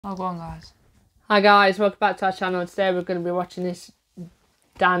Oh, go on, guys. Hi guys, welcome back to our channel. Today we're going to be watching this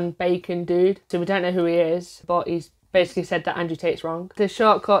Dan Bacon dude. So we don't know who he is, but he's basically said that Andrew Tate's wrong. The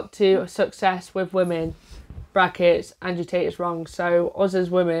shortcut to success with women, brackets, Andrew Tate is wrong. So us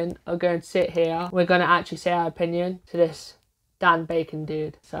as women are going to sit here. We're going to actually say our opinion to this Dan Bacon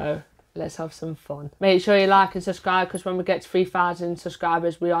dude. So let's have some fun. Make sure you like and subscribe, because when we get to 3,000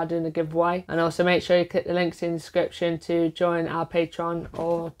 subscribers we are doing a giveaway. And also make sure you click the links in the description to join our Patreon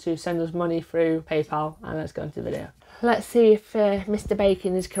or to send us money through PayPal. And let's go into the video. Let's see if Mr.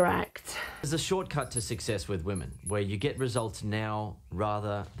 Bacon is correct. There's a shortcut to success with women where you get results now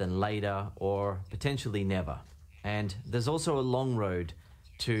rather than later, or potentially never. And there's also a long road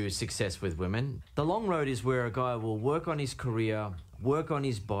to success with women. The long road is where a guy will work on his career, work on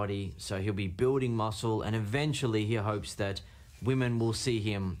his body, so he'll be building muscle, and eventually he hopes that women will see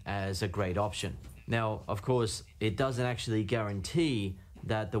him as a great option. Now, of course, it doesn't actually guarantee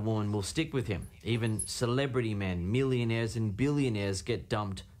that the woman will stick with him. Even celebrity men, millionaires and billionaires get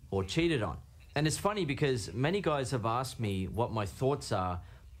dumped or cheated on. And it's funny because many guys have asked me what my thoughts are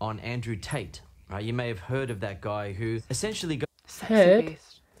on Andrew Tate. Right? You may have heard of that guy who essentially Heard?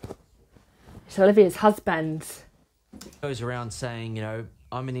 It's Olivia's husband. Goes around saying, you know,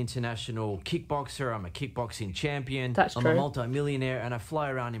 I'm an international kickboxer, I'm a kickboxing champion, That's I'm true. a multi-millionaire, and I fly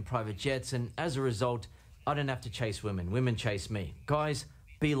around in private jets, and as a result, I don't have to chase women. Women chase me. Guys,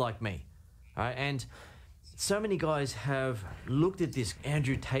 be like me. All right? And so many guys have looked at this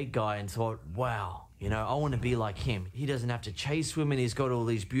Andrew Tate guy and thought, wow, you know, I want to be like him. He doesn't have to chase women. He's got all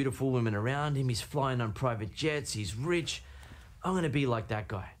these beautiful women around him. He's flying on private jets. He's rich. I'm going to be like that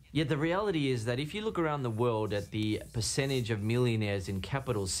guy. Yet the reality is that if you look around the world at the percentage of millionaires in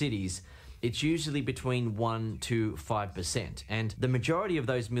capital cities, it's usually between 1 to 5%. And the majority of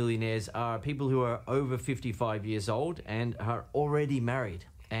those millionaires are people who are over 55 years old and are already married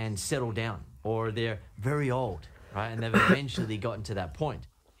and settled down, or they're very old, right? And they've eventually gotten to that point.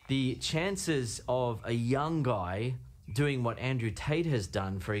 The chances of a young guy doing what Andrew Tate has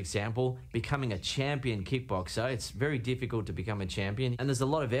done, for example, becoming a champion kickboxer, it's very difficult to become a champion. And there's a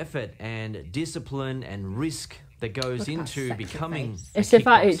lot of effort and discipline and risk that goes into becoming a It's the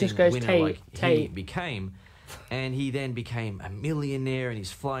fact it just kickboxing goes winner Tate, like Tate. he became. And he then became a millionaire and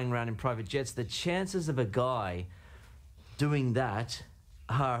he's flying around in private jets. The chances of a guy doing that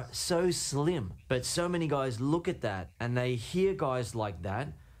are so slim. But so many guys look at that and they hear guys like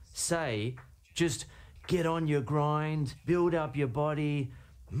that say, just get on your grind, build up your body,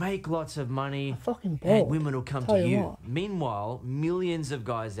 make lots of money, fucking bored. and women will come Tell to you you. what. Meanwhile, millions of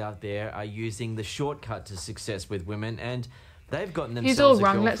guys out there are using the shortcut to success with women, and they've gotten He's all themselves a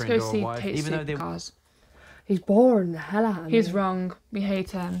wrong. Let's girlfriend go or a see wife, Tate even though they're Supercars. He's boring the hell out of me. He's wrong. We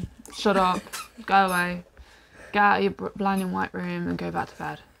hate him. Shut up. Go away. Get out of your blinding white room and go back to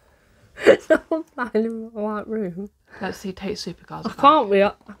bed. I'm lying in the white room. Let's see Tate Supercars.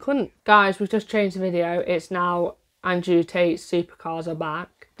 I couldn't. Guys, we've just changed the video. It's now Andrew Tate's Supercars are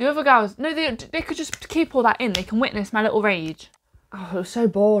back. The other guys, no, they could just keep all that in. They can witness my little rage. Oh, it was so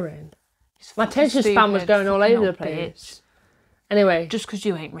boring. My Fucking attention span was stupid, going all fucking over the little place. Anyway. Just because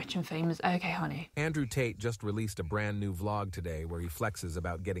you ain't rich and famous. Okay, honey. Andrew Tate just released a brand new vlog today where he flexes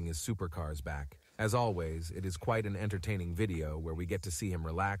about getting his supercars back. As always, it is quite an entertaining video where we get to see him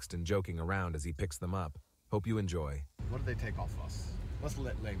relaxed and joking around as he picks them up. Hope you enjoy. What did they take off us? Let's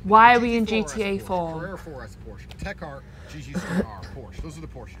let Why are we in GTA 4? Carrera 4S Porsche, Tech Art, GG3R Porsche. Those are the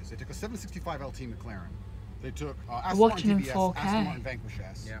Porsches. They took a 765 LT McLaren. They took Aston watching Martin in DBS, 4K. Aston Martin Vanquish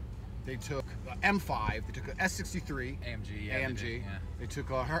S. Yeah. They took M5. They took a S63 AMG. Yeah, AMG. Yeah. They took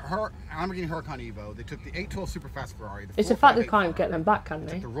a Lamborghini Huracan Evo. They took the 812 Superfast Ferrari. It's the fact they can't get them back, can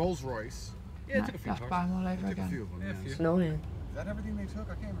They they? took the Rolls Royce. Yeah, Might they took a few have to cars. buy them all over They took a few again. of them. Yeah, It's annoying. Is that everything they took?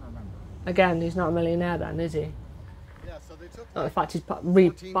 I can't even remember. Again, he's not a millionaire then, is he? Yeah, so they took. Not the like, fact he's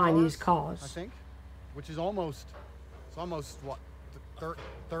 14 buying these I cars. think, which is almost, it's almost what, the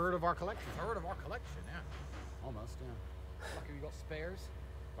third of our collection. Third of our collection, yeah. Almost, yeah. Lucky we got spares.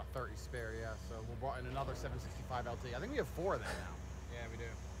 About 30 spare, yeah. So we brought in another 765 LT. I think we have 4 of them now, Yeah, we do.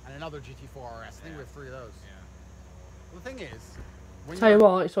 and another GT4 RS. I think we have 3 of those. Yeah. Well, the thing is, when Tell you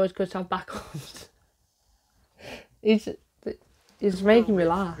what, it's always good to have backups. He's making me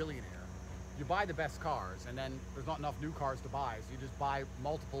laugh. Billionaire. You buy the best cars, and then there's not enough new cars to buy, so you just buy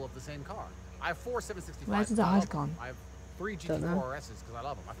multiple of the same car. I have 4 765s. Where's his I love eyes them. gone? I have 3 Don't know. GT4 RSs because I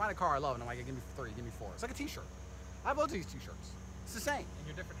love them. I find a car I love, and I'm like, give me 3, give me 4. It's like a T-shirt. I have loads of these T-shirts. It's the same. In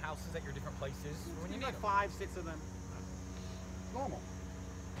your different houses at your different places. When you need like them. 5, 6 of them. Normal.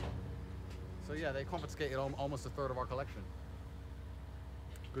 So yeah, they confiscated almost a third of our collection.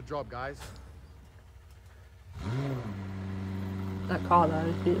 Good job, guys. That car though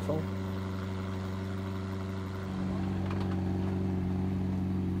is beautiful.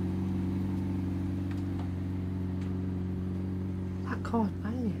 That car's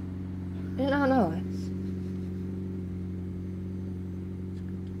banging. Isn't that nice?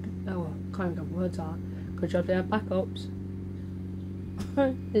 Oh, I can't get words out. Good job there, backups.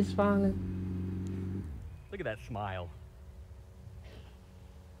 He's smiling. Look at that smile.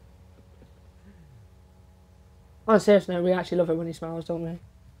 On a serious note, we actually love it when he smiles, don't we?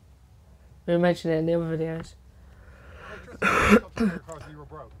 We mentioned it in the other videos. Because you were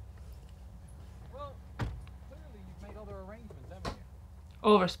broke. Well, clearly you've made other arrangements, haven't you?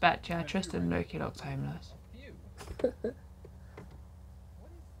 All respect, yeah. Tristan and Loki looked homeless. You. What is this?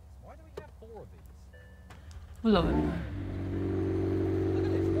 Why do we have 4 of these? We love it. Look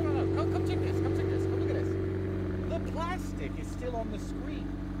at this. No. Come check this. Come check this. Come look at this. The plastic is still on the screen.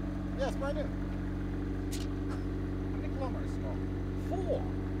 Yes, brand new. How many kilometers small? 4.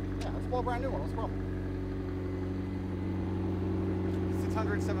 Yeah, let's pull a brand new one. What's the problem?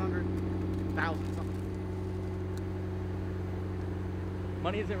 600, 700,000, something.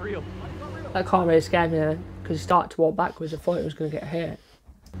 Money isn't real. Money's not real. That car really scared me then, because he started to walk backwards. I thought it was going to get hit.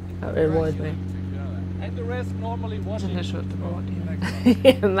 That really worried me. And the rest normally Isn't watching. this what the board?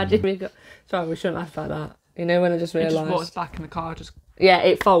 Yeah, imagine we got... Sorry, we shouldn't laugh about that. You know when I just It just walks realised... back in the car, just Yeah,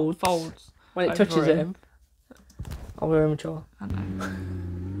 it folds. folds. When it over touches him. Oh, we're immature. I know.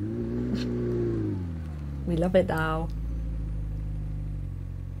 We love it now.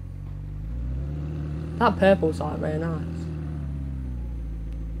 That purple's like really nice.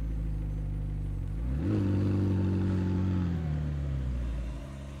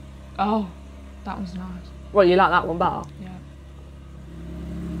 Oh, that one's nice. What, you like that one better? Yeah.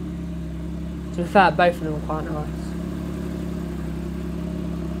 To be fair, both of them are quite nice.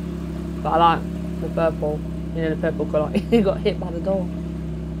 But I like the purple. You know, the purple colour. He got hit by the door. It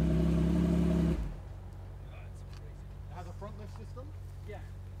has a front lift system. Yeah,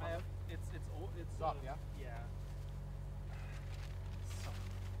 I have. It's up, yeah? Yeah. So,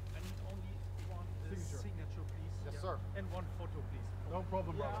 and only one signature, please. Yes, sir. And one photo, please. No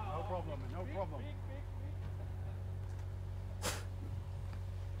problem, brother. No problem. No problem.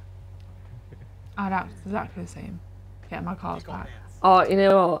 Oh, that's exactly the same. Yeah, my car's back. Oh, you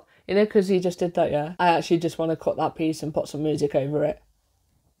know what? You know, because he just did that, yeah? I actually just want to cut that piece and put some music over it.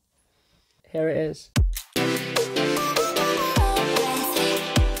 Here it is.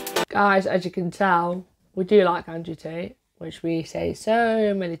 Guys, as you can tell, we do like Andrew Tate, which we say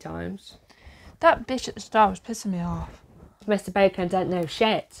so many times. That bitch at the start was pissing me off. Mr. Bacon don't know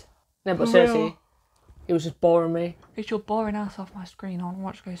shit. No, but For seriously, real. he was just boring me. Get your boring ass off my screen. I want to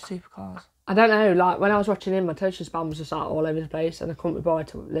watch Go Supercars. I don't know, like, when I was watching him, my attention span was just like all over the place and I couldn't be bothered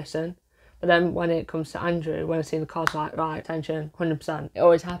to listen. But then when it comes to Andrew, when I see the cards, like, right, attention, 100%. It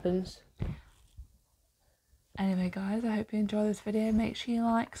always happens. Anyway, guys, I hope you enjoy this video. Make sure you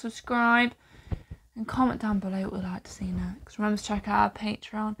like, subscribe, and comment down below what you'd like to see next. Remember to check out our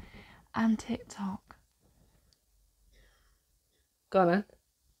Patreon and TikTok. Go on then.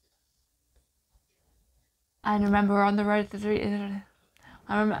 And remember, we're on the road to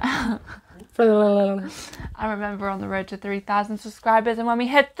 3,000 subscribers, and when we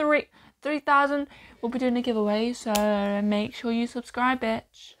hit 3,000, we'll be doing a giveaway. So make sure you subscribe,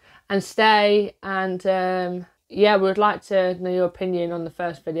 bitch. And stay, and yeah, we would like to know your opinion on the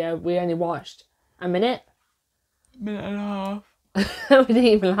first video. We only watched a minute. Minute and a half. We didn't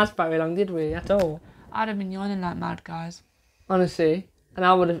even last very long, did we, at all? I'd have been yawning like mad, guys. Honestly. And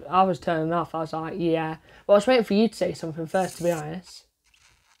I was turning off. I was like, yeah. Well, I was waiting for you to say something first, to be honest.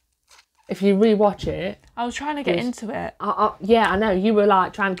 If you rewatch it... I was trying to get into it. Yeah, I know. You were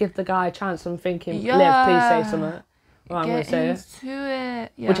like trying to give the guy a chance. I'm thinking, Yeah. Liv, please say something. Well, I'm going to say it. into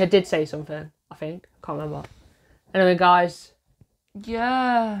it. Yeah. Which I did say something, I think. Can't remember. Anyway, guys.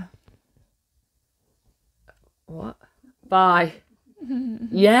 Yeah. What? Bye.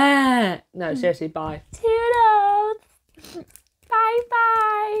 Yeah. No, seriously, bye. Toodles. Bye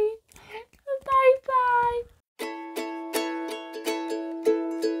bye. Bye bye.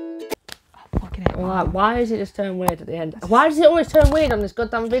 Oh, fucking hell. Why does it just turn weird at the end? Why does it always turn weird on this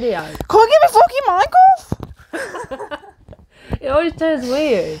goddamn video? Can't give me fucking mic off. It always turns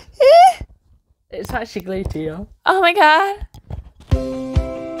weird. It's actually glued to you. Oh my god.